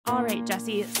All right,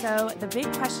 Jessi. So the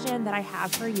big question that I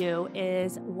have for you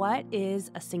is, what is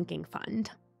a sinking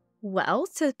fund? Well,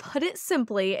 to put it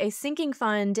simply, a sinking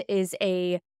fund is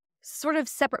a sort of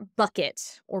separate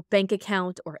bucket or bank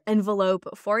account or envelope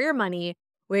for your money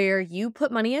where you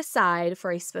put money aside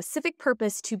for a specific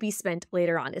purpose to be spent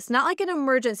later on. It's not like an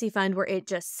emergency fund where it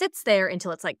just sits there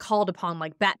until it's like called upon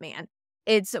like Batman.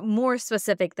 It's more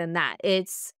specific than that.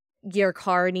 It's your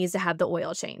car needs to have the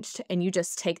oil changed and you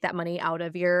just take that money out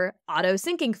of your auto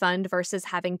sinking fund versus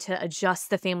having to adjust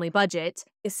the family budget.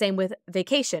 Same with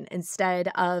vacation. Instead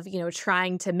of,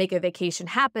 trying to make a vacation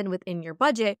happen within your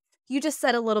budget, you just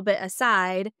set a little bit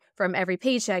aside from every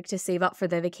paycheck to save up for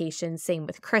the vacation. Same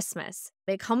with Christmas.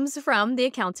 It comes from the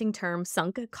accounting term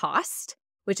sunk cost,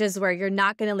 which is where you're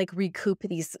not going to like recoup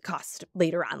these costs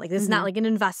later on. Like this is not like an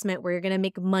investment where you're going to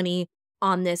make money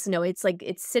on this. No, it's like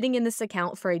it's sitting in this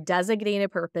account for a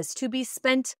designated purpose to be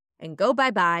spent and go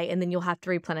bye-bye, and then you'll have to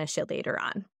replenish it later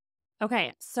on.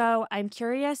 Okay, so I'm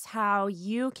curious how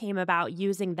you came about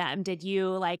using them. Did you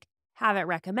like have it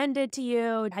recommended to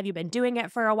you? Have you been doing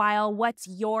it for a while? What's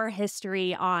your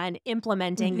history on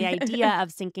implementing the idea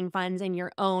of sinking funds in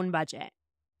your own budget?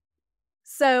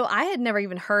 So I had never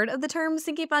even heard of the term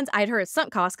sinking funds. I'd heard of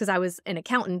sunk costs because I was an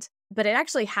accountant, but it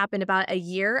actually happened about a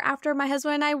year after my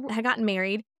husband and I had gotten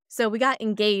married. So we got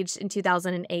engaged in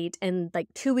 2008, and like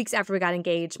 2 weeks after we got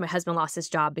engaged, my husband lost his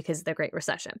job because of the Great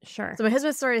Recession. Sure. So my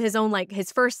husband started his own, like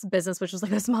his first business, which was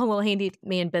like a small little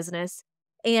handyman business.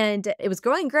 And it was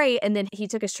growing great. And then he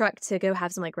took his truck to go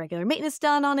have some like regular maintenance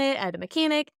done on it at a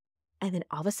mechanic. And then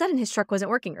all of a sudden his truck wasn't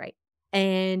working right.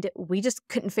 And we just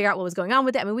couldn't figure out what was going on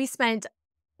with it. I mean, we spent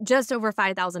just over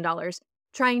 $5,000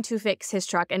 trying to fix his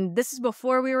truck. And this is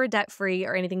before we were debt free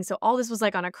or anything. So all this was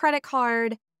like on a credit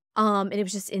card. And it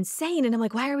was just insane. And I'm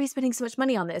like, why are we spending so much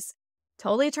money on this?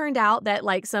 Totally turned out that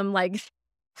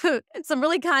some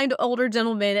really kind older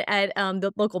gentleman at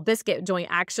the local biscuit joint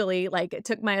actually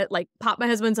popped my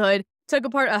husband's hood, took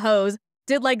apart a hose,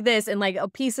 did like this, and like a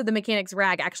piece of the mechanic's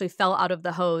rag actually fell out of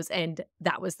the hose, and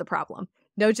that was the problem.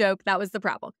 No joke, that was the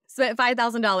problem. Spent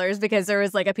 $5,000 because there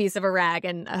was like a piece of a rag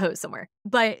and a hose somewhere.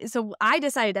 But so I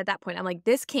decided at that point, I'm like,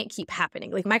 this can't keep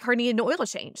happening. Like my car needed an oil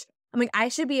change. I'm like, I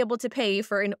should be able to pay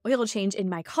for an oil change in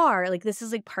my car. Like this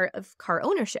is like part of car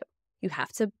ownership. You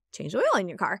have to change oil in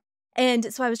your car.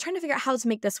 And so I was trying to figure out how to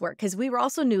make this work because we were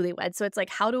also newlyweds. So it's like,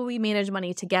 how do we manage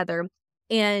money together?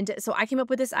 And so I came up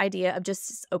with this idea of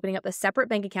just opening up a separate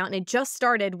bank account. And it just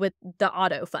started with the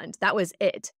auto fund. That was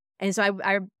it. And so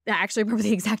I actually remember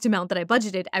the exact amount that I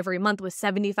budgeted every month was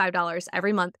 $75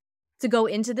 every month to go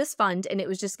into this fund. And it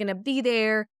was just going to be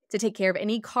there to take care of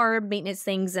any car maintenance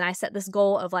things. And I set this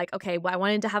goal of like, okay, well, I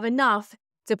wanted to have enough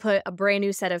to put a brand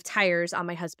new set of tires on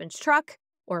my husband's truck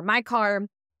or my car.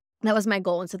 That was my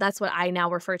goal. And so that's what I now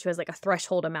refer to as like a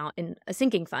threshold amount in a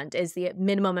sinking fund is the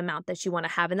minimum amount that you want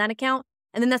to have in that account.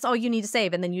 And then that's all you need to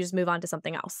save. And then you just move on to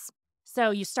something else.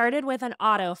 So you started with an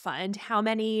auto fund. How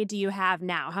many do you have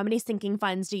now? How many sinking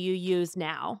funds do you use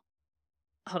now?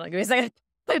 Hold on, give me a second.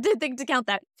 I didn't think to count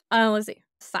that. Let's see.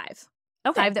 5.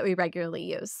 Okay. 5 that we regularly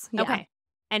use. Yeah. Okay.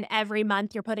 And every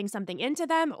month you're putting something into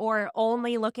them or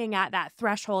only looking at that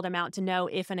threshold amount to know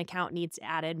if an account needs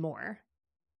added more?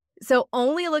 So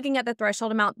only looking at the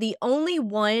threshold amount, the only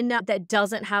one that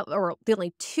doesn't have, or the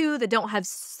only 2 that don't have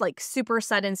like super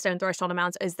set in stone threshold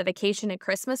amounts is the vacation and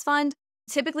Christmas fund.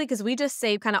 Typically, because we just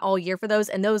save kind of all year for those,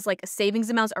 and those like savings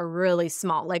amounts are really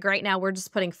small. Like right now, we're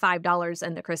just putting $5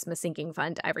 in the Christmas sinking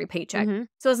fund every paycheck.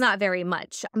 So it's not very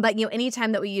much. But,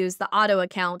 anytime that we use the auto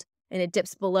account and it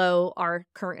dips below our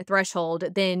current threshold,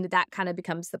 then that kind of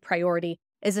becomes the priority.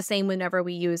 Is the same whenever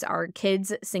we use our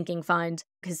kids' sinking fund,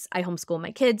 because I homeschool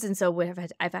my kids. And so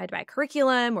I've had to buy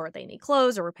curriculum or they need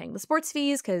clothes or we're paying the sports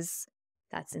fees because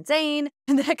that's insane.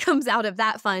 And that comes out of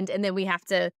that fund. And then we have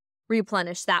to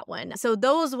replenish that one. So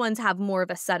those ones have more of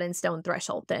a set in stone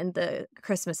threshold than the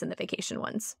Christmas and the vacation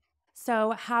ones.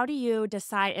 So how do you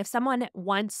decide if someone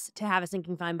wants to have a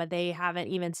sinking fund, but they haven't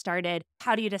even started,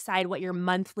 how do you decide what your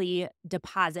monthly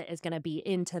deposit is going to be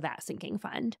into that sinking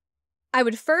fund? I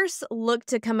would first look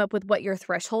to come up with what your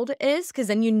threshold is, because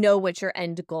then you know what your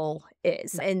end goal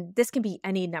is. And this can be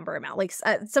any number amount. Like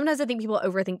sometimes I think people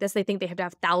overthink this. They think they have to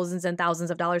have thousands and thousands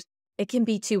of dollars. It can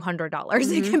be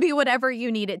 $200. It can be whatever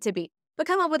you need it to be. But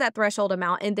come up with that threshold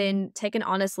amount and then take an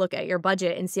honest look at your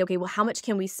budget and see, okay, well, how much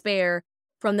can we spare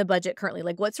from the budget currently?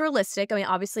 Like what's realistic? I mean,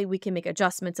 obviously we can make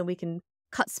adjustments and we can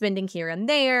cut spending here and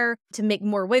there to make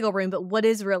more wiggle room, but what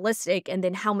is realistic? And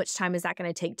then how much time is that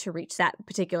going to take to reach that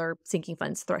particular sinking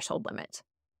fund's threshold limit?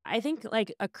 I think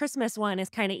like a Christmas one is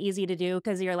kind of easy to do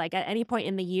because you're like at any point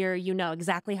in the year, you know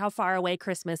exactly how far away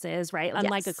Christmas is, right?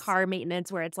 Unlike a Yes. car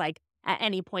maintenance where it's like at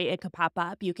any point it could pop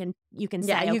up. You can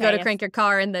Yeah, say, you go okay, to if crank your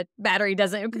car and the battery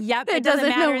doesn't yep, it it doesn't doesn't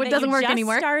matter know it that you doesn't work just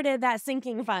anymore. started that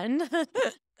sinking fund.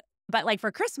 But like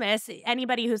for Christmas,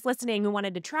 anybody who's listening who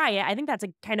wanted to try it, I think that's a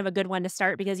kind of a good one to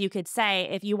start because you could say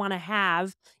if you want to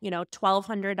have,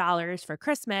 $1,200 for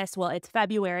Christmas, well, it's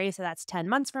February, so that's 10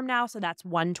 months from now, so that's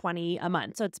 120 a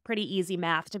month. So it's pretty easy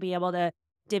math to be able to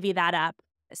divvy that up.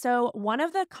 So one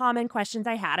of the common questions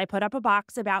I put up a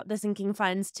box about the sinking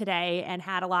funds today and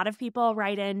had a lot of people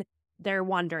write in their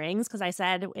wonderings because I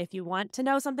said, if you want to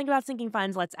know something about sinking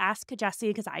funds, let's ask Jessi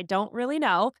because I don't really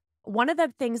know. One of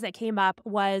the things that came up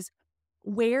was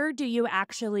where do you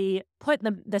actually put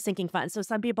the sinking fund? So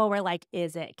some people were like,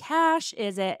 is it cash?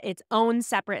 Is it its own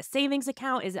separate savings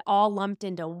account? Is it all lumped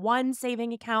into one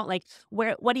saving account? Like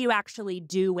what do you actually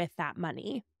do with that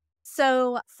money?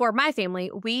 So for my family,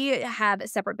 we have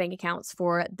separate bank accounts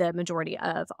for the majority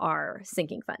of our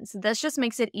sinking funds. This just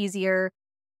makes it easier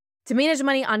to manage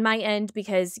money on my end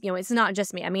because, it's not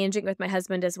just me. I'm managing with my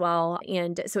husband as well.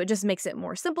 And so it just makes it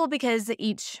more simple because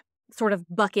each sort of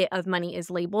bucket of money is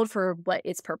labeled for what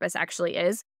its purpose actually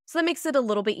is. So that makes it a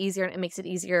little bit easier and it makes it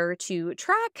easier to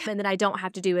track. And then I don't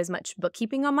have to do as much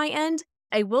bookkeeping on my end.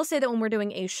 I will say that when we're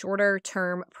doing a shorter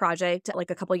term project,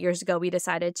 like a couple years ago, we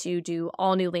decided to do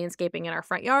all new landscaping in our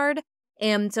front yard.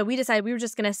 And so we decided we were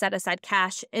just going to set aside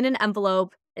cash in an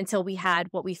envelope until we had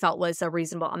what we felt was a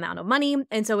reasonable amount of money.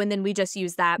 And then we just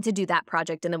used that to do that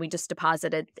project. And then we just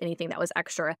deposited anything that was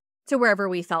extra to wherever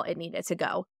we felt it needed to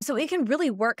go. So it can really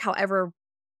work however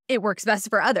it works best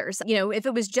for others. If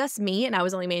it was just me and I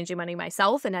was only managing money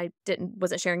myself and I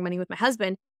wasn't sharing money with my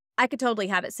husband, I could totally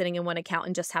have it sitting in one account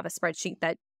and just have a spreadsheet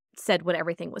that said what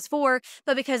everything was for.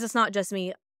 But because it's not just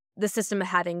me, the system of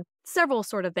having several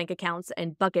sort of bank accounts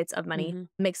and buckets of money Mm-hmm.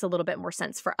 makes a little bit more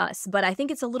sense for us. But I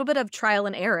think it's a little bit of trial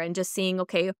and error and just seeing,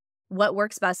 okay, what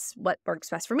works best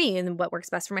for me and what works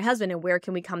best for my husband and where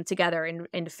can we come together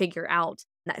and figure out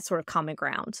that sort of common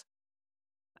ground.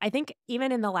 I think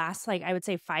even in the last, like, I would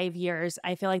say 5 years,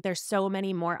 I feel like there's so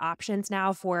many more options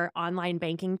now for online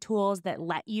banking tools that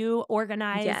let you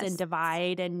organize and Yes.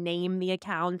 divide and name the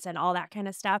accounts and all that kind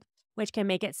of stuff, which can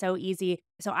make it so easy.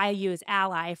 So I use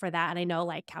Ally for that. And I know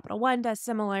like Capital One does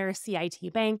similar,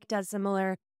 CIT Bank does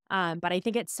similar. But I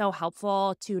think it's so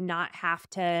helpful to not have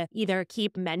to either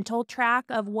keep mental track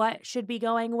of what should be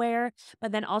going where,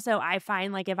 but then also I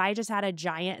find like if I just had a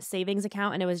giant savings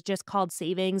account and it was just called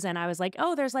savings and I was like,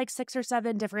 oh, there's like 6 or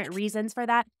 7 different reasons for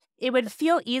that, it would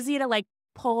feel easy to like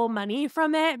pull money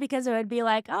from it because it would be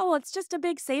like, oh, well, it's just a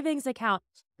big savings account.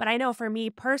 But I know for me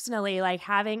personally, like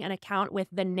having an account with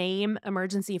the name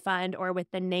emergency fund or with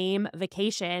the name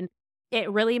vacation, it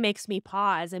really makes me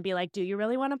pause and be like, do you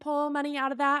really want to pull money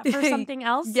out of that for something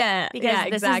else? Yeah, Because yeah,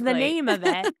 this is the exactly. name of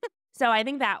it. So I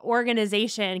think that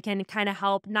organization can kind of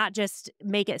help not just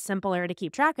make it simpler to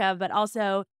keep track of, but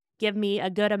also give me a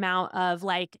good amount of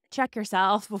like, check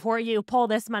yourself before you pull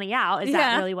this money out. Is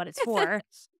that Yeah. really what it's for?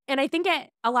 And I think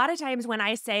a lot of times when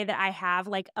I say that I have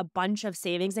like a bunch of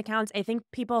savings accounts, I think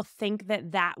people think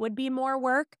that that would be more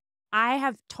work. I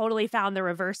have totally found the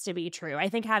reverse to be true. I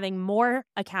think having more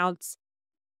accounts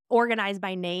organized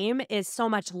by name is so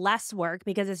much less work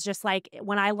because it's just like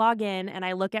when I log in and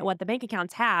I look at what the bank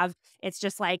accounts have, it's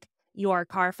just like your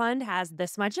car fund has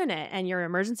this much in it and your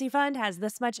emergency fund has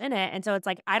this much in it. And so it's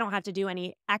like I don't have to do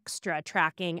any extra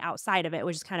tracking outside of it,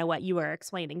 which is kind of what you were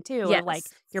explaining too, of like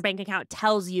Yes. your bank account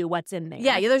tells you what's in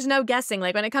Yeah, there. there's no guessing.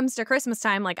 Like when it comes to Christmas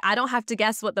time, like I don't have to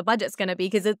guess what the budget's going to be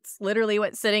because it's literally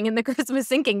what's sitting in the Christmas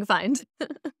sinking fund.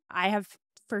 I have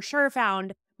for sure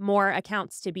found more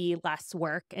accounts to be less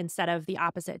work instead of the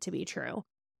opposite to be true.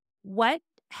 What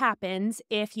happens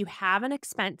if you have an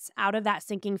expense out of that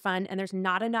sinking fund and there's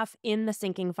not enough in the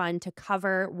sinking fund to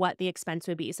cover what the expense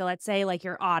would be? So let's say like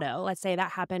your auto, let's say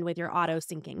that happened with your auto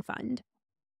sinking fund.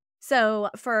 So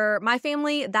for my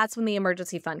family, that's when the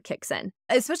emergency fund kicks in,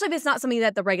 especially if it's not something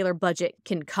that the regular budget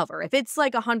can cover. If it's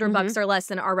like $100 or less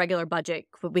than our regular budget,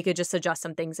 we could just adjust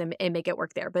some things and make it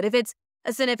work there. But if it's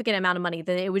a significant amount of money,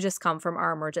 then it would just come from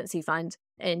our emergency fund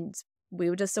and we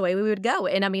would just away we would go.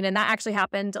 And I mean, and that actually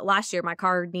happened last year. My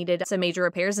car needed some major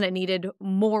repairs and it needed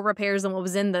more repairs than what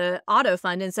was in the auto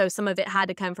fund. And so some of it had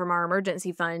to come from our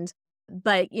emergency fund.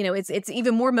 But, it's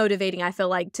even more motivating, I feel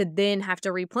like, to then have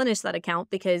to replenish that account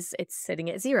because it's sitting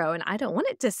at zero and I don't want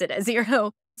it to sit at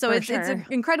zero. So For it's sure.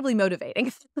 incredibly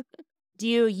motivating. Do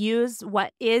you use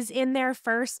what is in there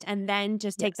first and then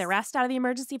just take the Yes. rest out of the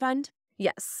emergency fund?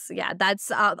 Yes. Yeah.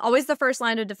 That's always the first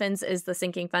line of defense is the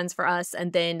sinking funds for us.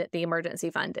 And then the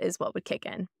emergency fund is what would kick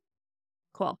in.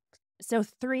 Cool. So,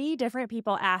 three different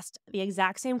people asked the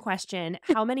exact same question.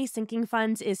 How many sinking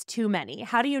funds is too many?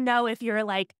 How do you know if you're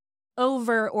like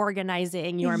over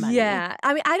organizing your money? Yeah.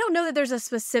 I mean, I don't know that there's a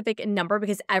specific number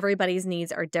because everybody's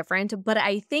needs are different. But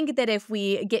I think that if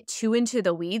we get too into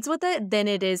the weeds with it, then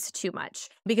it is too much.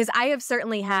 Because I have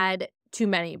certainly had too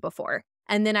many before.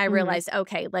 And then I Hmm. realized,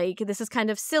 okay, like this is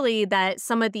kind of silly that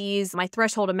some of these, my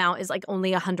threshold amount is like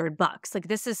only $100. Like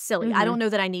this is silly. I Hmm. don't know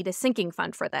that I need a sinking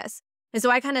fund for this. And so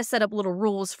I kind of set up little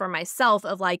rules for myself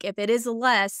of like, if it is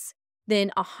less than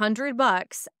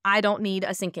 $100, I don't need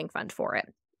a sinking fund for it.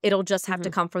 It'll just have to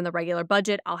Hmm. come from the regular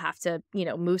budget. I'll have to,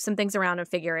 move some things around and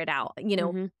figure it out.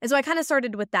 Hmm. And so I kind of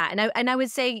started with that. And I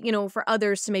would say, for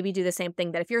others to maybe do the same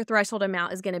thing, that if your threshold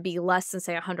amount is going to be less than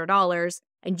say $100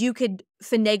 and you could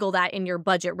finagle that in your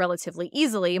budget relatively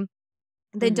easily,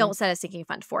 then Hmm. don't set a sinking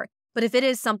fund for it. But if it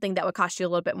is something that would cost you a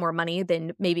little bit more money,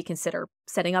 then maybe consider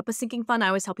setting up a sinking fund. I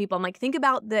always tell people, I'm like, think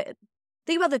about the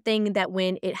thing that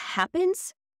when it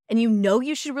happens and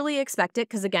you should really expect it,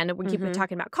 because again, we keep Hmm.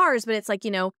 talking about cars, but it's like,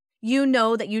 you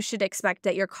know that you should expect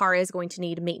that your car is going to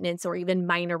need maintenance or even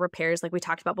minor repairs, like we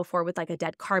talked about before with like a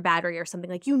dead car battery or something.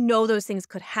 Like, those things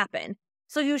could happen.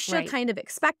 So you should Right. kind of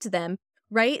expect them,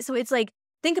 right? So it's like,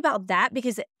 think about that,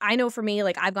 because I know for me,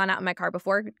 like I've gone out in my car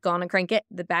before, gone and crank it,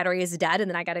 the battery is dead, and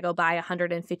then I got to go buy a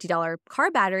 $150 car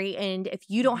battery. And if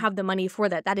you don't Hmm. have the money for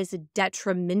that, that is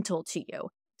detrimental to you.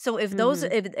 So if those, Hmm.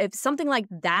 if something like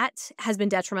that has been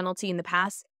detrimental to you in the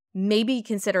past, maybe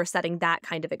consider setting that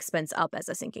kind of expense up as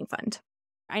a sinking fund.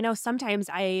 I know sometimes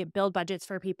I build budgets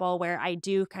for people where I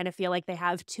do kind of feel like they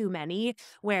have too many,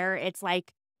 where it's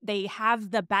like they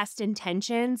have the best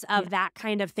intentions Yeah. of that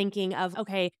kind of thinking of,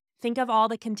 okay, think of all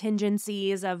the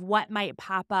contingencies of what might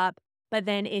pop up. But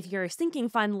then if your sinking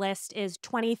fund list is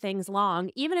 20 things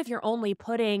long, even if you're only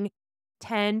putting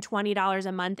 $10, $20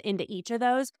 a month into each of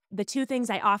those, the two things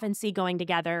I often see going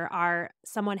together are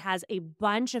someone has a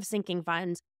bunch of sinking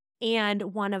funds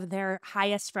and one of their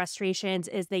highest frustrations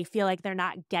is they feel like they're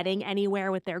not getting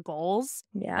anywhere with their goals,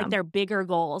 Yeah. like their bigger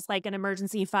goals, like an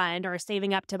emergency fund or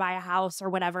saving up to buy a house or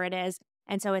whatever it is.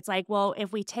 And so it's like, well,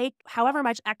 if we take however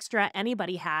much extra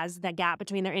anybody has, the gap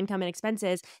between their income and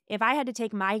expenses, if I had to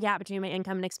take my gap between my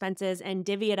income and expenses and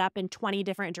divvy it up in 20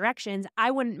 different directions, I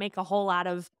wouldn't make a whole lot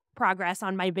of progress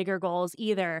on my bigger goals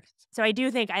either. So I do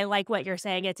think I like what you're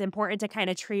saying. It's important to kind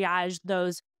of triage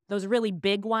those really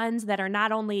big ones that are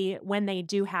not only when they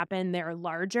do happen, they're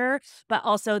larger, but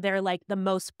also they're like the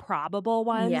most probable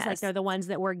ones. Like Yes. they're the ones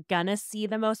that we're gonna see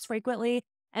the most frequently.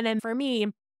 And then for me,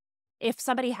 if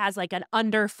somebody has like an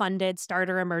underfunded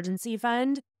starter emergency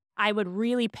fund, I would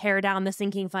really pare down the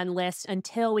sinking fund list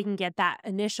until we can get that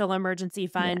initial emergency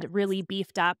fund Yes. really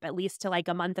beefed up, at least to like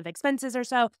a month of expenses or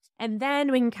so. And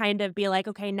then we can kind of be like,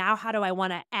 okay, now how do I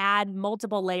want to add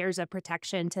multiple layers of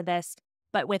protection to this?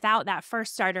 But without that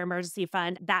first starter emergency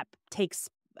fund, that takes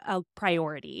a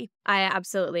priority. I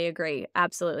absolutely agree.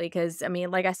 Absolutely. Because, I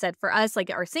mean, like I said, for us, like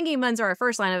our sinking funds are our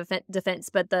first line of defense,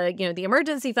 but the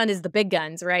emergency fund is the big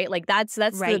guns, right? Like that's the,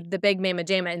 Right. the big mamma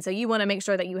jamma. And so you want to make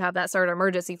sure that you have that sort of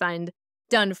emergency fund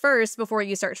done first before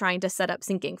you start trying to set up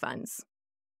sinking funds.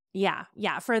 Yeah.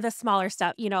 Yeah. For the smaller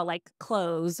stuff, like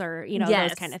clothes or, those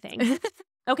kind Yes. of things.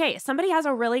 Okay, somebody has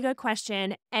a really good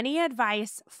question. Any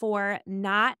advice for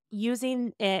not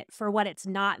using it for what it's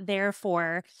not there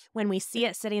for when we see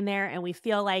it sitting there and we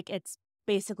feel like it's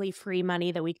basically free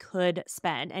money that we could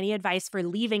spend? Any advice for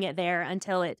leaving it there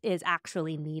until it is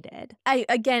actually needed? I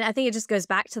think it just goes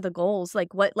back to the goals.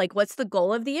 What's the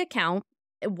goal of the account?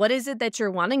 What is it that you're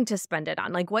wanting to spend it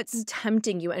on? Like, what's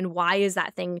tempting you, and why is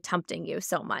that thing tempting you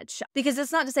so much? Because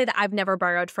it's not to say that I've never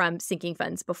borrowed from sinking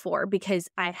funds before, because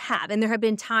I have. And there have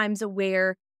been times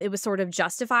where it was sort of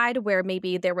justified, where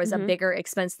maybe there was a Hmm. bigger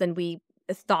expense than we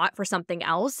thought for something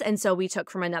else. And so we took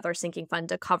from another sinking fund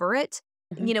to cover it.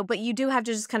 Hmm. But you do have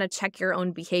to just kind of check your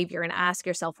own behavior and ask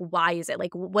yourself, why is it?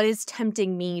 Like, what is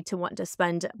tempting me to want to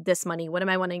spend this money? What am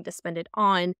I wanting to spend it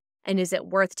on? And is it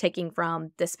worth taking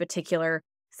from this particular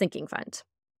sinking fund?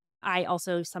 I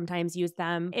also sometimes use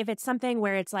them. If it's something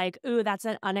where it's like, ooh, that's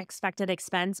an unexpected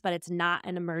expense, but it's not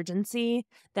an emergency,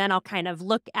 then I'll kind of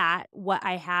look at what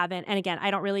I have. And again,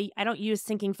 I don't use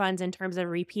sinking funds in terms of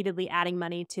repeatedly adding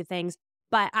money to things,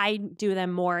 but I do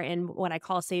them more in what I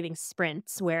call saving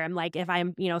sprints, where I'm like, if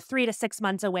I'm, 3 to 6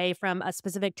 months away from a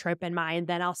specific trip in mind,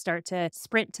 then I'll start to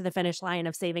sprint to the finish line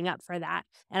of saving up for that.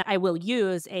 And I will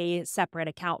use a separate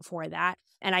account for that.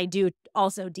 And I do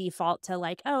also default to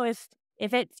like, oh,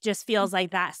 If it just feels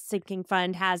like that sinking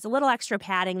fund has a little extra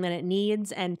padding than it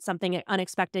needs and something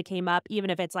unexpected came up, even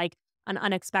if it's like an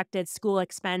unexpected school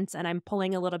expense and I'm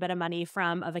pulling a little bit of money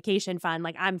from a vacation fund,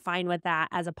 like I'm fine with that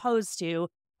as opposed to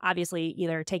obviously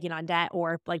either taking on debt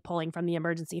or like pulling from the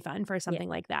emergency fund for Yeah. something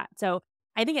like that. So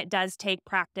I think it does take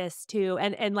practice too.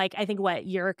 And like I think what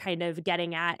you're kind of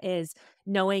getting at is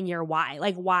knowing your why.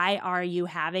 Like, why are you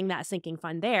having that sinking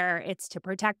fund there? It's to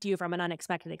protect you from an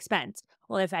unexpected expense.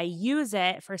 Well, if I use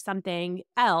it for something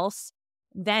else,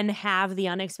 then have the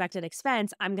unexpected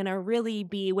expense, I'm going to really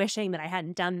be wishing that I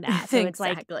hadn't done that. So it's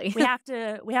like Exactly. we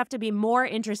have to be more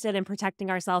interested in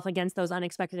protecting ourselves against those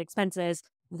unexpected expenses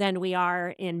than we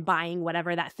are in buying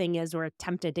whatever that thing is we're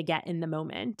tempted to get in the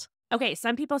moment. Okay,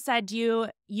 some people said, do you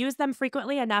use them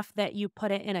frequently enough that you put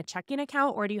it in a checking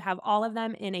account, or do you have all of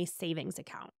them in a savings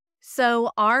account?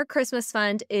 So our Christmas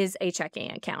fund is a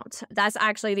checking account. That's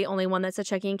actually the only one that's a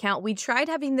checking account. We tried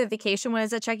having the vacation one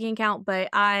as a checking account, but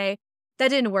that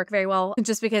didn't work very well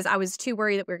just because I was too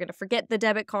worried that we were going to forget the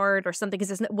debit card or something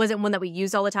because it wasn't one that we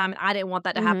used all the time. And I didn't want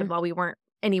that to happen Hmm. while we weren't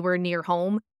anywhere near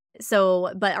home.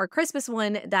 So, but our Christmas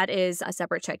one, that is a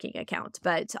separate checking account,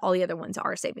 but all the other ones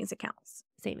are savings accounts.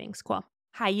 Savings, cool.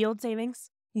 High yield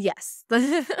savings, Yes.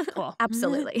 cool.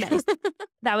 Absolutely. Nice.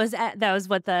 That was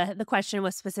what the question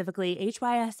was specifically,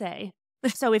 HYSA.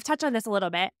 So we've touched on this a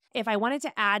little bit. If I wanted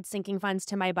to add sinking funds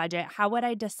to my budget, how would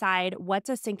I decide what's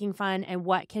a sinking fund and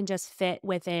what can just fit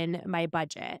within my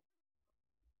budget?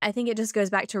 I think it just goes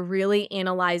back to really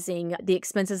analyzing the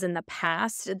expenses in the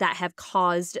past that have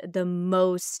caused the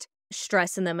most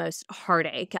stress and the most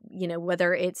heartache,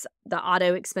 whether it's the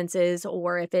auto expenses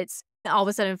or if it's all of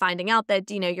a sudden finding out that,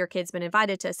 your kid's been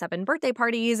invited to 7 birthday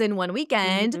parties in one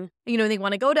weekend. Hmm. They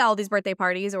want to go to all these birthday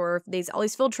parties or all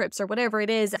these field trips or whatever it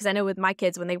is. Because I know with my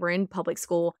kids, when they were in public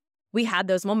school, we had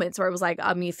those moments where it was like,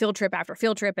 field trip after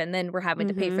field trip, and then we're having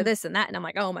to pay for Hmm. this and that. And I'm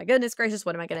like, oh my goodness gracious,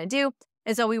 what am I going to do?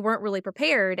 And so we weren't really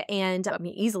prepared. And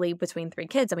easily between 3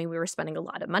 kids, we were spending a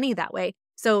lot of money that way.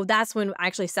 So that's when I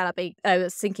actually set up a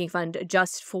sinking fund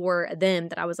just for them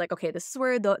that I was like, okay, this is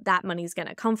where that money's going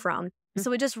to come from.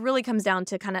 So it just really comes down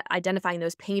to kind of identifying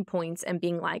those pain points and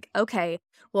being like, okay,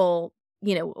 well,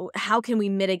 how can we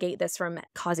mitigate this from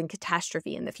causing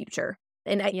catastrophe in the future?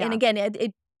 And Yeah. again,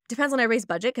 it depends on everybody's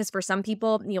budget because for some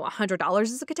people,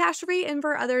 $100 is a catastrophe, and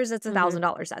for others, it's Hmm.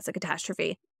 $1,000 that's a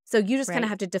catastrophe. So you just kind of Right.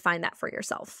 have to define that for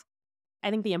yourself. I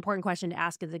think the important question to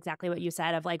ask is exactly what you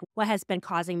said of like, what has been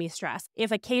causing me stress?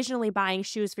 If occasionally buying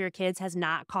shoes for your kids has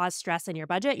not caused stress in your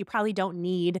budget, you probably don't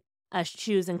need a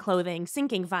shoes and clothing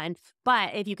sinking fund.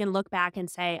 But if you can look back and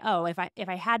say, oh, if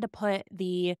I had to put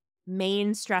the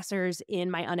main stressors in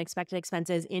my unexpected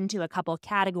expenses into a couple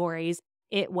categories,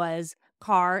 it was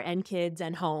car and kids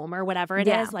and home or whatever it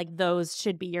Yeah. is, like those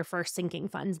should be your first sinking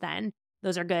funds then.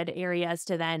 Those are good areas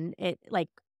to then it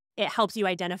helps you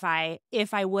identify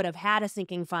if I would have had a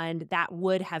sinking fund, that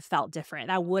would have felt different.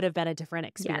 That would have been a different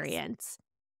Yes. experience.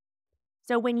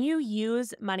 So when you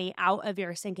use money out of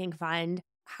your sinking fund,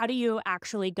 how do you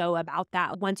actually go about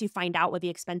that? Once you find out what the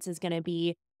expense is going to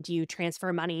be, do you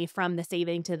transfer money from the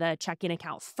saving to the checking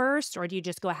account first, or do you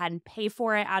just go ahead and pay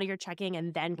for it out of your checking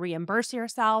and then reimburse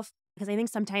yourself? Because I think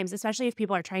sometimes, especially if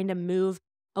people are trying to move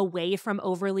away from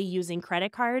overly using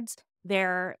credit cards,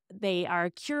 they are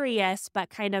curious but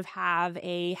kind of have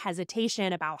a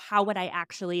hesitation about how would I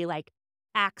actually like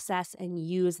access and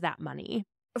use that money.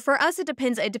 For us, it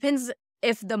depends. It depends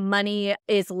if the money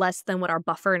is less than what our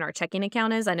buffer in our checking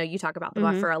account is. I know you talk about the Hmm.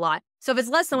 buffer a lot. So if it's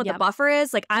less than what the Yep. buffer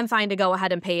is, like I'm fine to go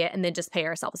ahead and pay it and then just pay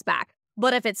ourselves back.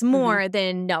 But if it's Hmm. more,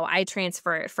 then no, I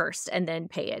transfer it first and then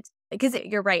pay it. Because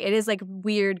you're right. It is like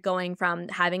weird going from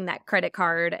having that credit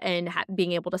card and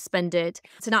being able to spend it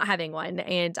to not having one.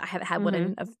 And I haven't had one Hmm.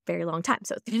 in a very long time.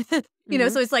 So, Hmm.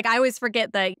 so it's like I always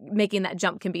forget that making that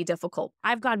jump can be difficult.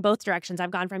 I've gone both directions.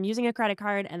 I've gone from using a credit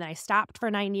card and then I stopped for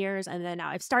 9 years and then now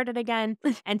I've started again.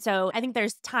 And so I think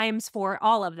there's times for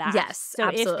all of that. Yes, So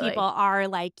if people absolutely. are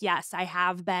like, yes, I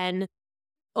have been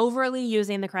overly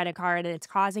using the credit card and it's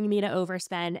causing me to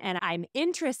overspend and I'm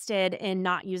interested in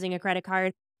not using a credit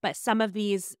card, but some of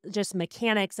these just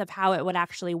mechanics of how it would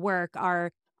actually work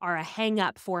are a hang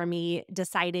up for me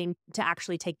deciding to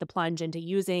actually take the plunge into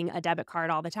using a debit card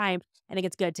all the time. I think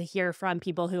it's good to hear from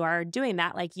people who are doing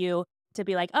that like you to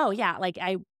be like, "Oh yeah, like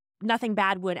I nothing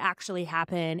bad would actually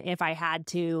happen if I had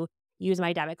to use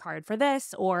my debit card for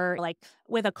this," or like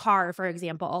with a car, for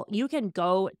example, you can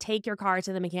go take your car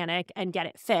to the mechanic and get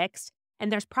it fixed.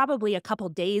 And there's probably a couple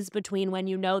days between when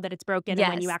you know that it's broken and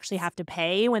when you Yes. actually have to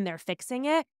pay when they're fixing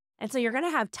it. And so you're going to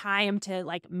have time to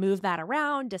like move that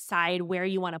around, decide where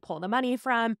you want to pull the money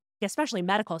from. especially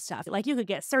medical stuff. Like you could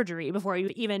get surgery before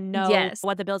you even know Yes.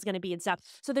 what the bill's going to be and stuff.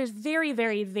 So there's very,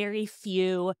 very, very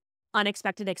few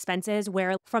unexpected expenses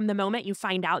where from the moment you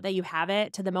find out that you have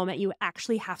it to the moment you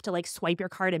actually have to like swipe your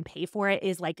card and pay for it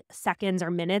is like seconds or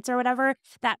minutes or whatever.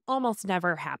 That almost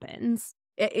never happens.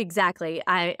 Exactly.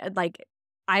 I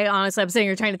honestly, I'm sitting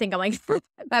here trying to think. I'm like, have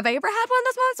I ever had one of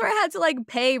those months where I had to like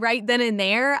pay right then and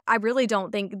there? I really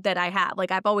don't think that I have.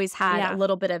 Like, I've always had a Yeah.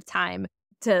 little bit of time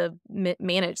to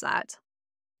manage that.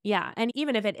 Yeah. And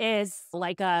even if it is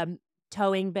like a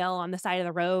towing bill on the side of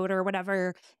the road or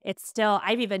whatever, it's still,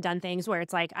 I've even done things where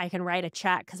it's like I can write a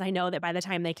check because I know that by the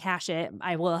time they cash it,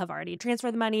 I will have already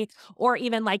transferred the money. Or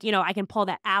even like, I can pull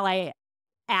the Ally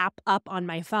app up on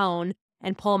my phone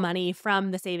and pull money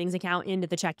from the savings account into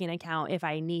the checking account if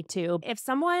I need to. If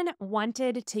someone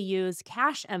wanted to use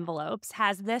cash envelopes,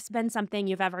 has this been something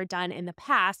you've ever done in the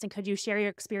past? And could you share your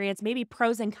experience, maybe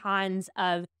pros and cons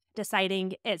of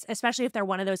deciding, especially if they're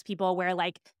one of those people where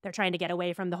like they're trying to get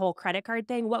away from the whole credit card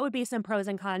thing? What would be some pros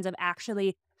and cons of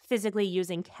actually physically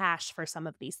using cash for some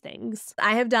of these things?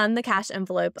 I have done the cash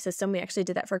envelope system. We actually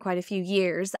did that for quite a few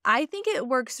years. I think it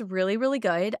works really, really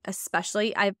good,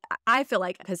 especially I feel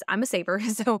like because I'm a saver,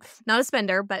 so not a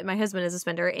spender, but my husband is a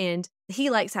spender and he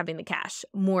likes having the cash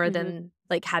more than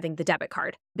like having the debit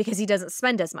card because he doesn't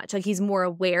spend as much. Like he's more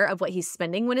aware of what he's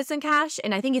spending when it's in cash.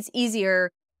 And I think it's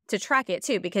easier to track it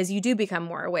too because you do become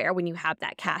more aware when you have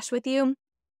that cash with you.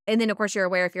 And then of course you're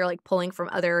aware if you're like pulling from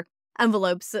other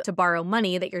envelopes to borrow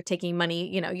money that you're taking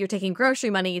money, you're taking grocery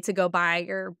money to go buy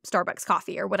your Starbucks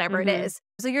coffee or whatever it is.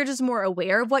 So you're just more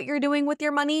aware of what you're doing with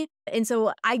your money. And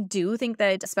so I do think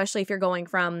that especially if you're going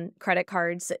from credit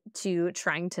cards to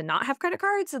trying to not have credit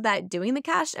cards, that doing the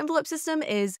cash envelope system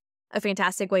is a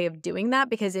fantastic way of doing that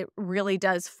because it really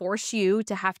does force you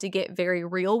to have to get very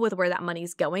real with where that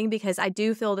money's going because I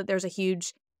do feel that there's a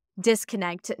huge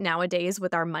disconnect nowadays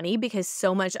with our money because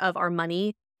so much of our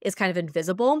money is kind of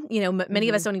invisible. Many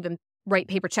of us don't even write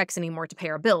paper checks anymore to pay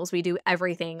our bills. We do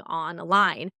everything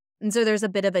online. And so there's a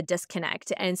bit of a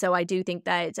disconnect. And so I do think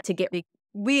that to get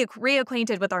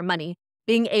reacquainted with our money,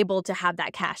 being able to have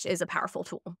that cash is a powerful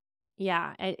tool.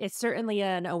 Yeah, it's certainly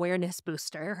an awareness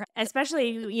booster,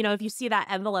 especially, if you see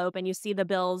that envelope and you see the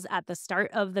bills at the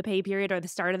start of the pay period or the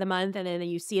start of the month, and then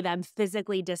you see them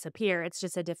physically disappear. It's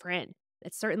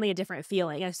certainly a different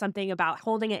feeling. There's something about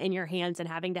holding it in your hands and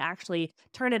having to actually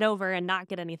turn it over and not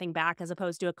get anything back as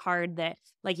opposed to a card that,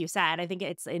 like you said, I think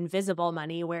it's invisible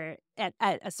money where at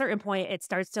a certain point it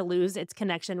starts to lose its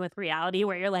connection with reality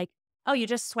where you're like, oh, you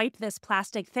just swipe this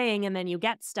plastic thing and then you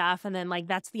get stuff and then like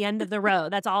that's the end of the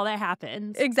road. That's all that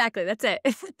happens. Exactly. That's it.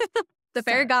 The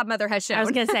fairy godmother has shown. I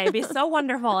was going to say, it'd be so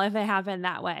wonderful if it happened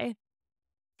that way.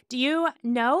 Do you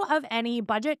know of any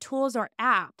budget tools or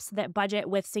apps that budget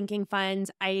with sinking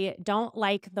funds? I don't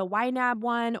like the YNAB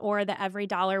one or the Every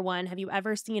Dollar one. Have you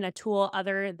ever seen a tool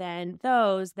other than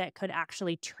those that could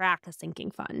actually track a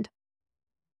sinking fund?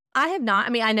 I have not. I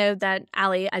mean, I know that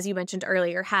Allie, as you mentioned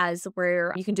earlier, has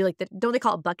where you can do like don't they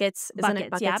call it buckets? Isn't it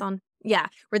buckets yep. on? Yeah,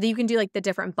 where you can do like the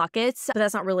different buckets, but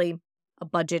that's not really a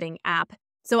budgeting app.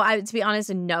 So to be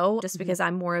honest, no, just because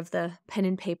I'm more of the pen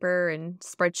and paper and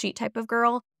spreadsheet type of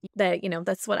girl.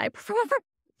 That's what I prefer.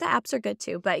 The apps are good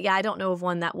too, but yeah, I don't know of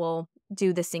one that will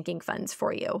do the sinking funds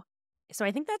for you. So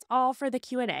I think that's all for the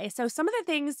Q&A. So some of the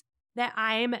things that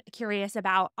I'm curious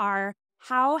about are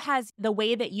how has the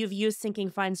way that you've used sinking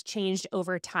funds changed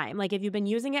over time? Like if you've been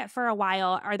using it for a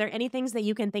while, are there any things that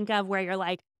you can think of where you're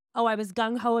like, oh, I was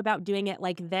gung-ho about doing it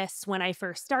like this when I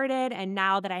first started. And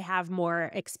now that I have more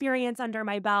experience under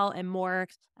my belt and more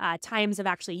times of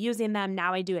actually using them,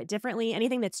 now I do it differently.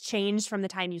 Anything that's changed from the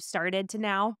time you started to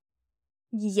now?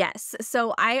 Yes.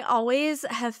 So I always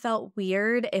have felt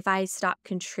weird if I stop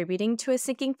contributing to a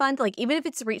sinking fund. Like even if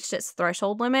it's reached its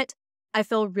threshold limit, I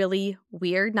feel really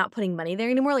weird not putting money there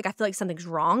anymore. Like I feel like something's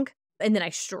wrong. And then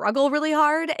I struggle really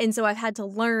hard. And so I've had to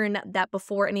learn that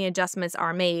before any adjustments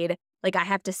are made, like I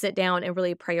have to sit down and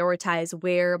really prioritize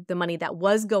where the money that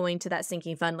was going to that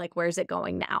sinking fund, like where's it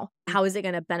going now? How is it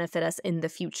going to benefit us in the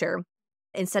future?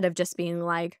 Instead of just being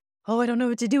like, oh, I don't know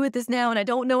what to do with this now and I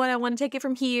don't know what I want to take it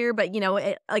from here. But,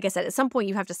 like I said, at some point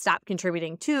you have to stop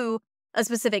contributing to a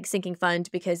specific sinking fund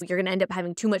because you're going to end up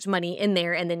having too much money in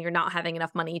there and then you're not having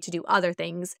enough money to do other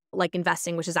things like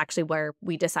investing, which is actually where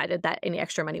we decided that any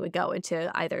extra money would go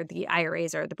into either the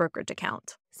IRAs or the brokerage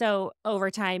account. So over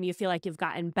time, you feel like you've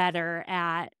gotten better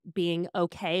at being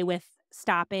okay with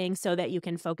stopping so that you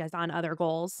can focus on other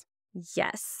goals?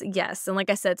 Yes. And like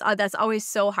I said, that's always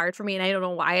so hard for me. And I don't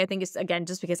know why. I think it's, again,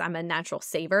 just because I'm a natural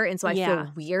saver. And so I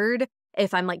feel weird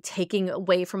if I'm like taking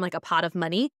away from like a pot of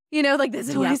money, like this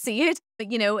is how I Yep. see it. But,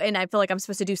 and I feel like I'm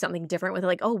supposed to do something different with it.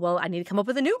 Like, oh, well, I need to come up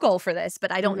with a new goal for this,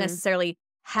 but I don't Hmm. necessarily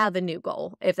have a new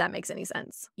goal, if that makes any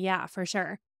sense. Yeah, for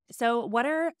sure. So, what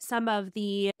are some of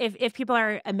the, if people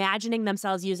are imagining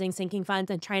themselves using sinking funds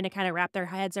and trying to kind of wrap their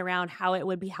heads around how it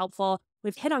would be helpful?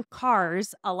 We've hit on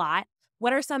cars a lot.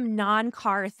 What are some non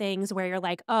car things where you're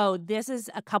like, oh, this is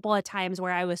a couple of times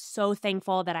where I was so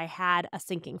thankful that I had a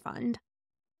sinking fund?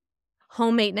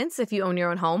 Home maintenance, if you own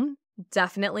your own home,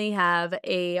 definitely have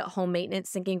a home maintenance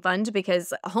sinking fund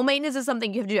because home maintenance is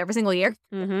something you have to do every single year.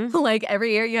 Hmm. Like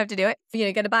every year you have to do it.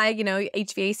 You got to buy,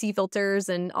 HVAC filters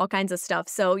and all kinds of stuff.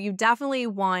 So you definitely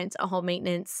want a home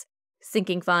maintenance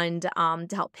sinking fund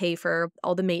to help pay for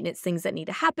all the maintenance things that need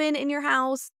to happen in your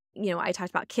house. I talked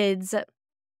about kids,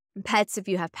 pets if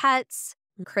you have pets,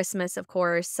 Christmas, of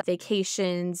course,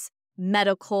 vacations,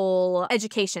 medical,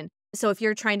 education. So if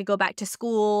you're trying to go back to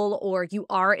school or you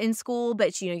are in school,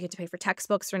 but you have to pay for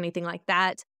textbooks or anything like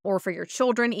that, or for your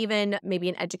children even, maybe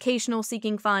an educational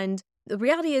seeking fund. The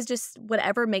reality is just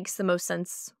whatever makes the most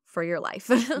sense for your life.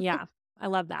 Yeah, I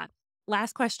love that.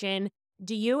 Last question.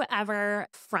 Do you ever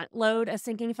front load a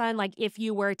sinking fund? Like if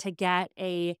you were to get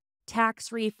a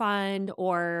tax refund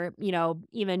or,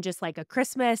 even just like a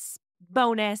Christmas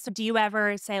bonus, do you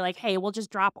ever say like, hey, we'll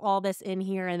just drop all this in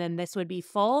here and then this would be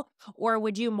full? Or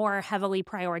would you more heavily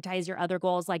prioritize your other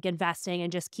goals like investing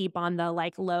and just keep on the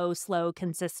like low, slow,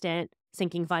 consistent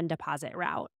sinking fund deposit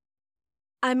route?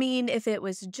 I mean, if it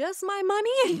was just my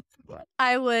money,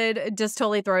 I would just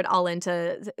totally throw it all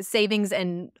into savings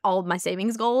and all of my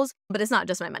savings goals, but it's not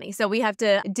just my money. So we have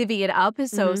to divvy it up.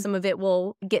 So Hmm. some of it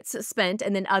will get spent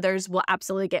and then others will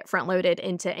absolutely get front loaded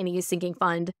into any sinking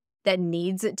fund that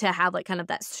needs to have like kind of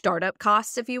that startup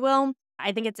cost, if you will.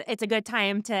 I think it's a good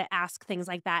time to ask things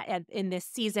like that in this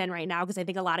season right now because I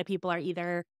think a lot of people are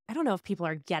either I don't know if people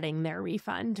are getting their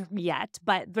refund yet,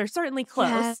 but they're certainly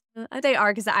Yeah, close. they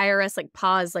are because the IRS like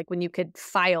paused like when you could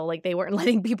file, like they weren't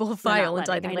letting people They're not file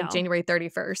until I letting. think I like know. January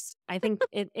 31st. I think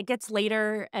it gets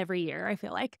later every year, I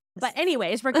feel like. But Yes.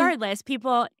 anyways, regardless,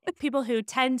 people who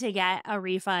tend to get a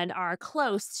refund are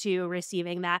close to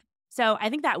receiving that. So I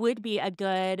think that would be a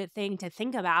good thing to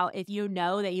think about if you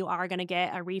know that you are going to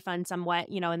get a refund somewhat,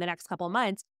 in the next couple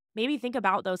months. Maybe think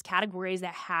about those categories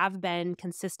that have been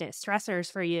consistent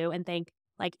stressors for you and think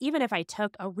like even if I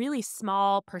took a really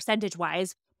small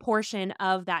percentage-wise portion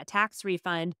of that tax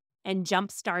refund and jump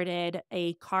started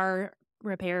a car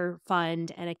repair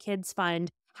fund and a kids fund,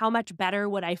 how much better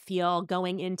would I feel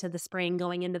going into the spring,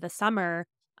 going into the summer?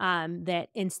 That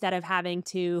instead of having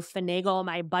to finagle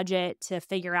my budget to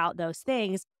figure out those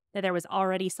things, that there was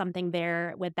already something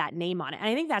there with that name on it. And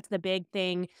I think that's the big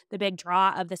thing, the big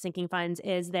draw of the sinking funds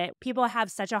is that people have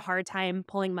such a hard time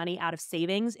pulling money out of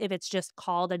savings if it's just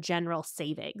called a general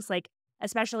savings. Like,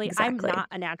 especially, I'm Exactly. not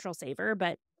a natural saver,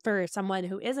 but for someone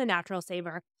who is a natural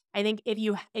saver, I think if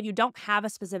you don't have a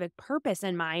specific purpose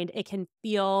in mind, it can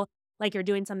feel like you're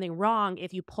doing something wrong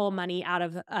if you pull money out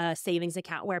of a savings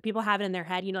account where people have it in their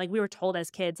head, like we were told as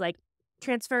kids, like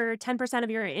transfer 10% of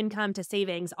your income to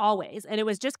savings always. And it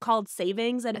was just called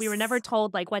savings. And we were never Yes.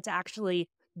 told like what to actually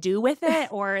do with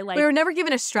it or We like, were never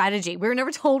given a strategy. We were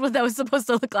never told what that was supposed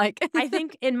to look like. I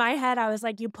think in my head, I was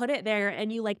like, you put it there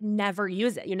and you like never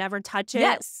use it. You never touch it.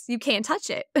 Yes, you can't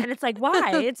touch it. And it's like,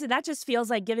 why? That just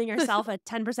feels like giving yourself a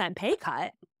 10% pay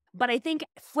cut. But I think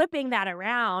flipping that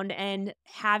around and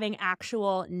having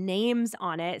actual names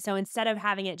on it. So instead of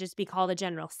having it just be called a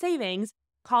general savings,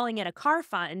 calling it a car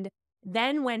fund,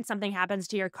 then when something happens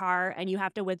to your car and you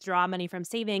have to withdraw money from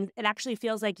savings, it actually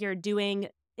feels like you're doing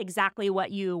exactly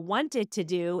what you wanted to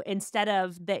do instead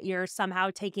of that you're somehow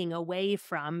taking away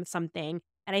from something.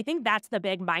 And I think that's the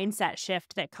big mindset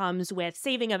shift that comes with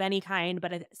saving of any kind,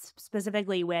 but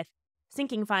specifically with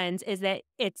sinking funds, is that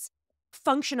it's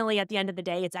functionally at the end of the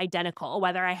day, it's identical.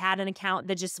 Whether I had an account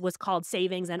that just was called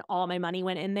savings and all my money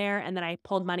went in there and then I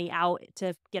pulled money out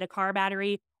to get a car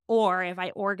battery, or if I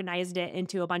organized it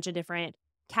into a bunch of different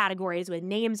categories with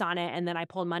names on it and then I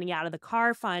pulled money out of the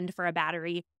car fund for a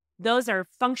battery, those are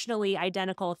functionally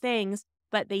identical things,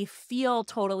 but they feel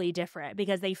totally different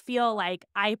because they feel like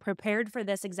I prepared for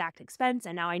this exact expense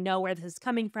and now I know where this is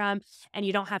coming from. And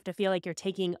you don't have to feel like you're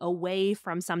taking away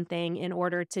from something in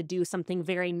order to do something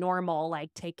very normal,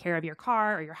 like take care of your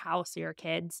car or your house or your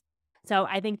kids. So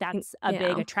I think that's a big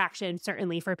Yeah. attraction,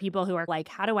 certainly for people who are like,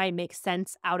 how do I make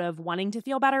sense out of wanting to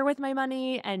feel better with my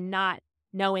money and not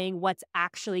knowing what's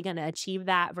actually going to achieve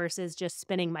that versus just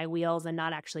spinning my wheels and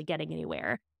not actually getting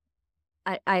anywhere?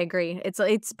 I agree.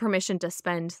 It's permission to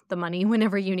spend the money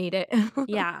whenever you need it.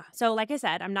 Yeah. So, like I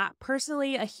said, I'm not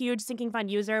personally a huge sinking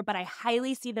fund user, but I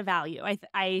highly see the value.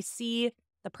 I see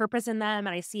the purpose in them,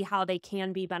 and I see how they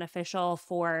can be beneficial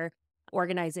for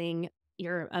organizing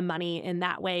your money in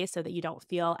that way so that you don't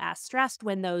feel as stressed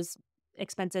when those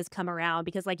expenses come around.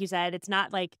 Because, like you said, it's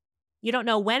not like you don't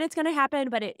know when it's going to happen,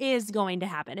 but it is going to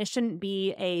happen. It shouldn't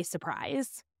be a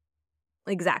surprise.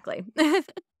 Exactly.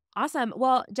 Awesome.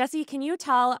 Well, Jessi, can you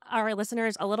tell our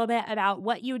listeners a little bit about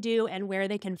what you do and where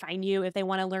they can find you if they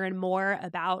want to learn more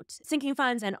about sinking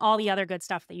funds and all the other good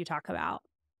stuff that you talk about?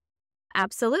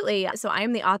 Absolutely. So I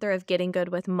am the author of Getting Good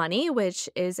with Money, which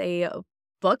is a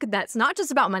book that's not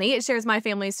just about money. It shares my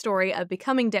family's story of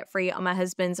becoming debt-free on my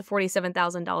husband's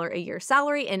 $47,000 a year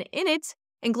salary, and in it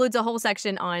includes a whole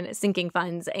section on sinking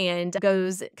funds and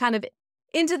goes kind of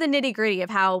into the nitty-gritty of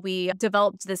how we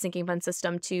developed the sinking fund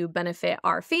system to benefit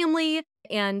our family,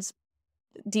 and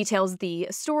details the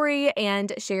story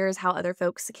and shares how other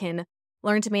folks can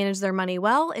learn to manage their money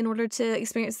well in order to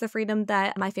experience the freedom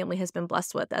that my family has been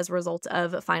blessed with as a result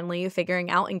of finally figuring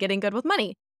out and getting good with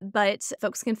money. But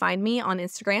folks can find me on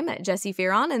Instagram at Jessi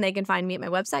Fearon, and they can find me at my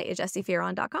website at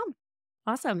jessifearon.com.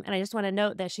 Awesome. And I just want to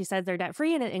note that she says they're debt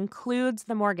free and it includes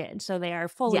the mortgage. So they are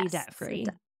fully Yes, debt free.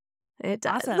 it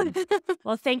does. Awesome.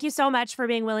 Well, thank you so much for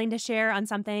being willing to share on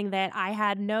something that I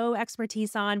had no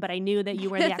expertise on, but I knew that you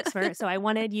were the expert. So I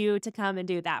wanted you to come and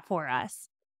do that for us.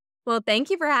 Well, thank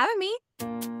you for having me.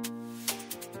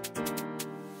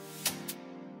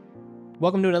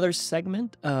 Welcome to another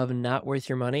segment of Not Worth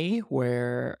Your Money,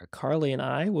 where Carly and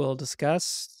I will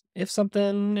discuss if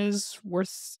something is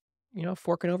worth,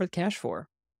 forking over the cash for.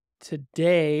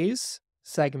 Today's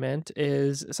segment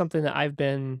is something that I've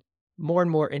been more and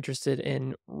more interested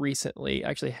in recently. I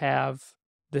actually have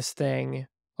this thing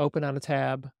open on a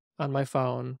tab on my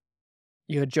phone.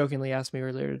 You had jokingly asked me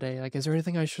earlier today, like, is there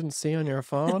anything I shouldn't see on your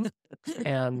phone?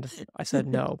 And I said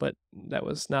no, but that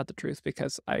was not the truth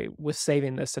because I was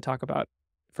saving this to talk about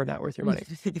for Not Worth Your Money.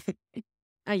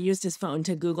 I used his phone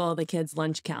to Google the kids'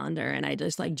 lunch calendar, and I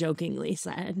just jokingly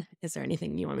said, is there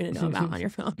anything you want me to know about on your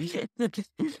phone? What do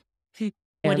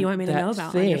you want me to know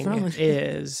about on your phone?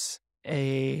 Is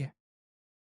a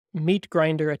meat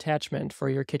grinder attachment for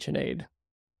your KitchenAid.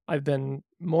 I've been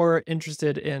more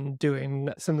interested in doing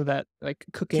some of that, like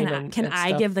cooking Can I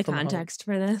stuff give the from home. context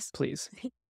for this? Please.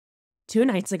 2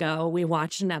 nights ago, we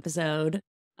watched an episode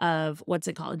of, what's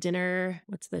it called?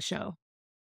 What's the show?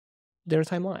 Dinner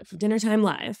Time Live. Dinner Time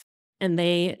Live. And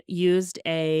they used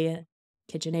a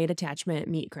KitchenAid attachment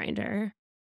meat grinder.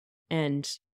 And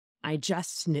I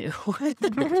just knew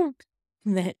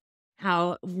that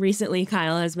how recently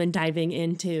Kyle has been diving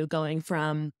into going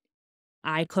from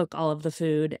I cook all of the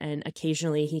food and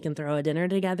occasionally he can throw a dinner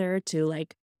together to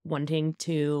wanting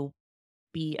to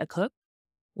be a cook,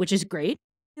 which is great.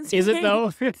 Is it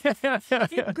though? It's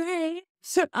great.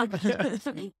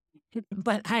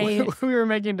 But we were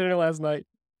making dinner last night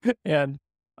and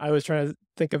I was trying to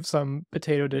think of some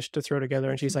potato dish to throw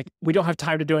together and she's like, we don't have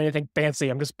time to do anything fancy.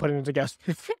 I'm just putting it together.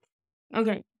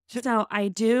 Okay. So I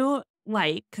do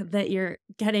like that you're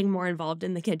getting more involved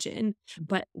in the kitchen,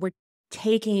 but we're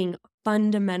taking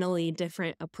fundamentally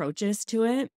different approaches to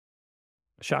it.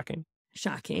 Shocking.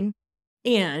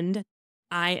 And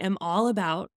I am all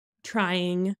about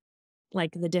trying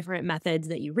the different methods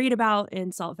that you read about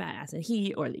in Salt, Fat, Acid,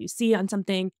 Heat, or that you see on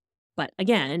something. But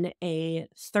again, a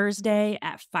Thursday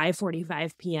at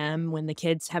 5:45 p.m. when the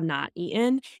kids have not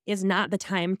eaten is not the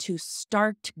time to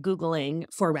start Googling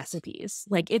for recipes.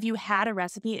 If you had a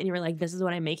recipe and you were like, this is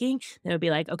what I'm making, then it would be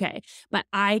like, okay. But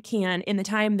I can, in the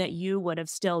time that you would have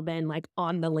still been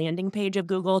on the landing page of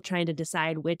Google trying to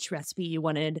decide which recipe you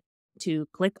wanted to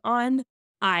click on,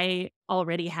 I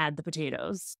already had the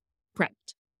potatoes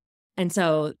prepped. And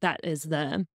so that's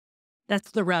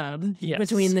the rub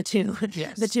between the two.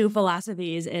 Yes. The two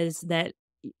philosophies is that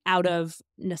out of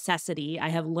necessity, I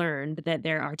have learned that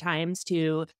there are times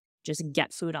to just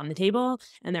get food on the table.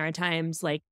 And there are times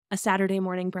like a Saturday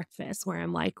morning breakfast where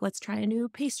I'm like, let's try a new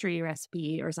pastry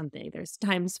recipe or something. There's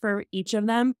times for each of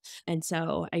them. And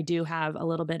so I do have a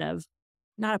little bit of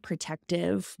not a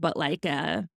protective, but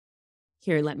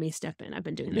here, let me step in. I've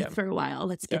been doing this for a while.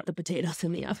 Let's get the potatoes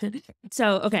in the oven.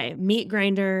 So, okay, meat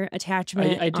grinder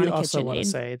attachment. I do on a also want to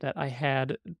KitchenAid. say that I've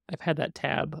had that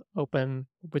tab open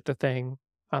with the thing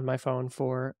on my phone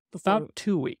for about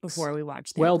 2 weeks. Before we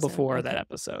watched the Well episode. before that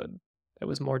episode. It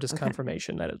was more just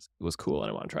confirmation that it was cool and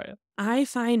I want to try it. I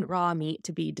find raw meat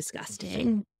to be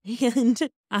disgusting. And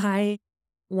I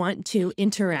want to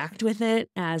interact with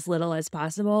it as little as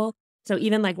possible. So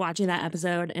even like watching that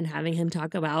episode and having him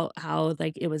talk about how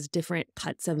like it was different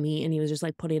cuts of meat and he was just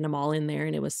like putting them all in there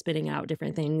and it was spitting out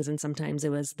different things. And sometimes it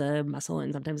was the muscle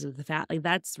and sometimes it was the fat. Like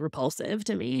that's repulsive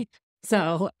to me.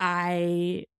 So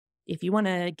if you want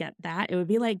to get that, it would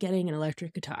be like getting an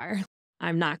electric guitar.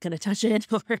 I'm not going to touch it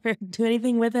or do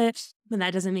anything with it. But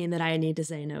that doesn't mean that I need to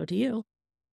say no to you.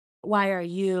 Why are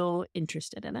you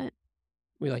interested in it?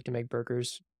 We like to make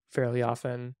burgers fairly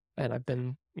often. And I've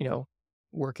been,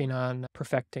 working on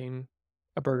perfecting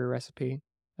a burger recipe.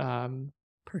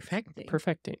 Perfecting.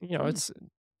 And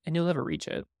you'll never reach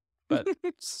it, but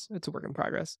it's a work in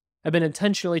progress. I've been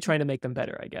intentionally trying to make them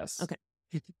better, I guess. Okay.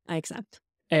 I accept.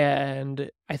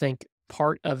 And I think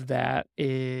part of that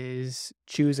is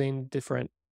choosing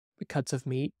different cuts of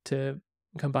meat to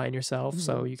combine yourself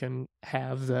so you can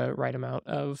have the right amount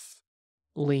of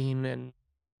lean and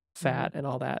fat and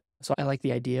all that. So I like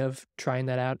the idea of trying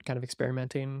that out, kind of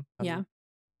experimenting. Yeah.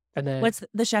 And then what's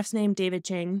the chef's name? David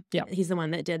Chang. Yeah. He's the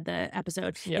one that did the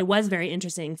episode. Yeah. It was very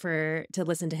interesting to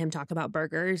listen to him talk about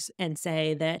burgers and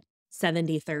say that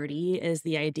 70-30 is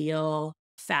the ideal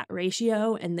fat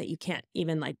ratio and that you can't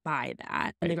even like buy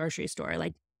that in the grocery store.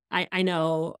 Like I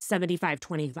know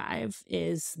 75-25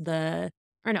 is is that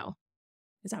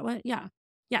what? Yeah.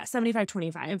 Yeah.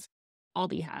 75-25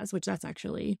 Aldi has, which that's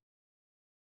actually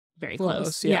very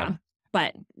close. Yeah.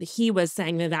 But he was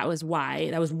saying that was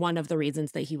one of the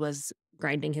reasons that he was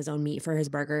grinding his own meat for his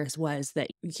burgers was that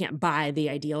you can't buy the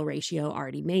ideal ratio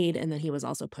already made. And then he was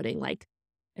also putting like,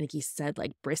 I think he said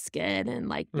like brisket and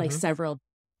like several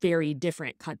very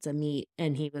different cuts of meat.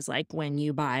 And he was like, when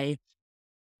you buy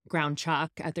ground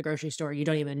chuck at the grocery store, you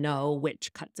don't even know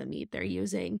which cuts of meat they're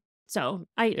using. So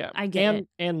I get it.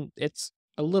 And it's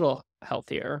a little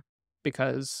healthier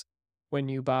because when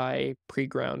you buy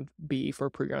pre-ground beef or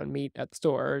pre-ground meat at the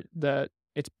store,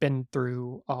 it's been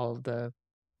through all of the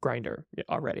grinder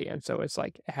already. And so it's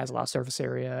like it has a lot of surface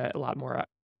area, a lot more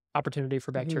opportunity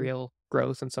for bacterial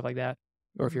growth and stuff like that.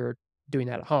 Or if you're doing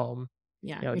that at home.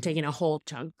 Yeah, you're taking a whole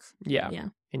chunk. Yeah.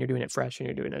 And you're doing it fresh and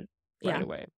you're doing it right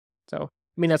away. So, I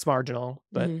mean, that's marginal,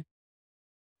 but.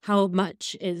 How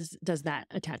much does that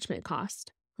attachment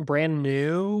cost? Brand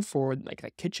new for like a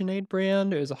KitchenAid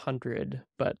brand is $100,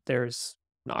 but there's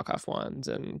knockoff ones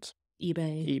and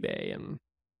eBay and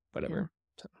whatever.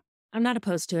 So. I'm not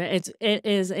opposed to it. It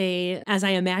is as I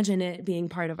imagine it being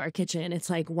part of our kitchen, it's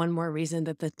like one more reason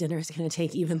that the dinner is going to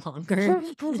take even longer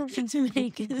to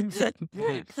make.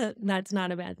 That's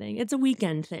not a bad thing. It's a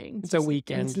weekend thing. It's a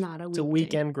weekend. It's not a weekend. It's a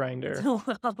weekend grinder.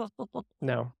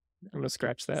 No, I'm going to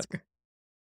scratch that.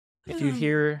 If you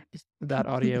hear that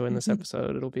audio in this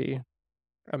episode, it'll be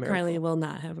a miracle. Carly will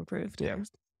not have approved. Yeah.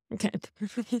 Okay.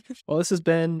 Well, this has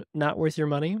been Not Worth Your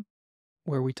Money,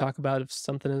 where we talk about if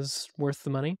something is worth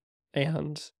the money.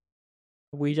 And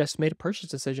we just made a purchase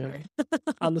decision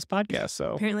on this podcast.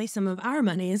 So apparently some of our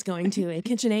money is going to a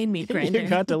KitchenAid meat grinder. You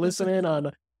got to listen in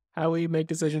on how we make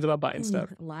decisions about buying stuff.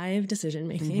 Live decision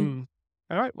making.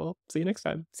 All right. Well, see you next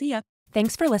time. See ya.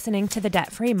 Thanks for listening to the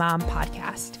Debt Free Mom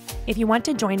podcast. If you want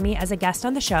to join me as a guest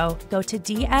on the show, go to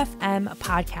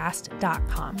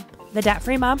dfmpodcast.com. The Debt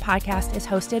Free Mom podcast is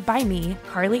hosted by me,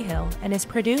 Carly Hill, and is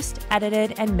produced,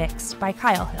 edited, and mixed by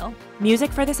Kyle Hill.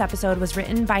 Music for this episode was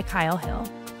written by Kyle Hill.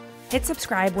 Hit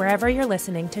subscribe wherever you're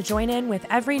listening to join in with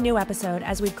every new episode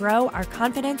as we grow our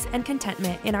confidence and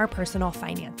contentment in our personal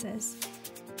finances.